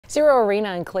Zero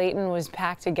Arena in Clayton was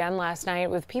packed again last night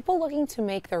with people looking to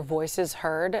make their voices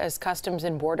heard as Customs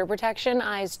and Border Protection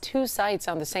eyes two sites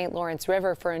on the St. Lawrence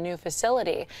River for a new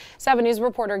facility. 7 News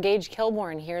reporter Gage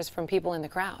Kilborn hears from people in the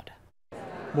crowd.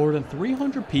 More than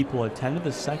 300 people attended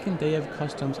the second day of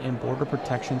Customs and Border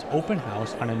Protection's open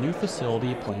house on a new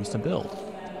facility it plans to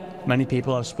build. Many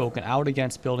people have spoken out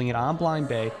against building it on Blind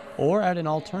Bay or at an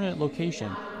alternate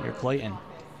location near Clayton.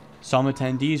 Some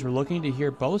attendees were looking to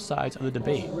hear both sides of the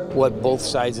debate. What both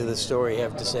sides of the story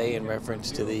have to say in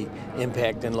reference to the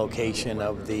impact and location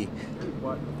of the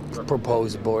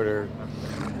proposed Border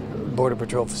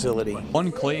Patrol facility.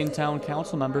 One Clayton Town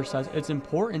Council member says it's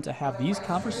important to have these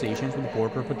conversations with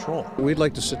Border Patrol. We'd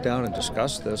like to sit down and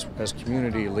discuss this as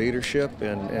community leadership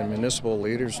and municipal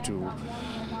leaders to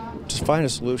find a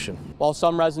solution. While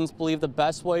some residents believe the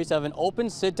best way is to have an open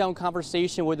sit-down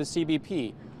conversation with the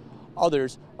CBP,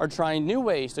 others are trying new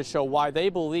ways to show why they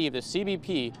believe the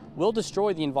CBP will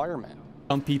destroy the environment.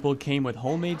 Some people came with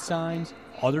homemade signs,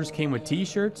 others came with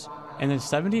t-shirts, and a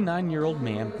 79-year-old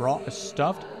man brought a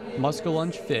stuffed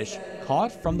muskellunge fish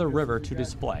caught from the river to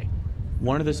display.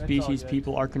 One of the species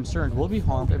people are concerned will be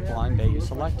harmed if Blind Bay is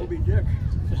selected.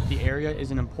 The area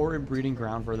is an important breeding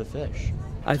ground for the fish.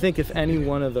 I think if any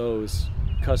one of those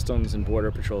Customs and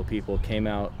Border Patrol people came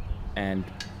out and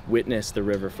witnessed the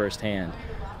river firsthand,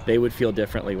 they would feel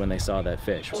differently when they saw that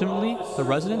fish. Ultimately, the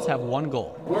residents have one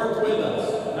goal: work with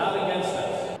us, not against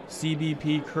us.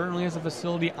 CBP currently has a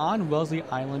facility on Wellesley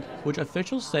Island, which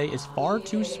officials say is far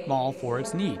too small for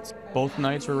its needs. Both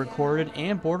nights were recorded,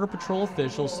 and Border Patrol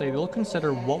officials say they'll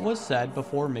consider what was said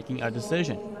before making a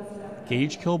decision.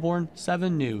 Gage Kilborn,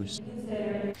 7 News.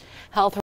 Health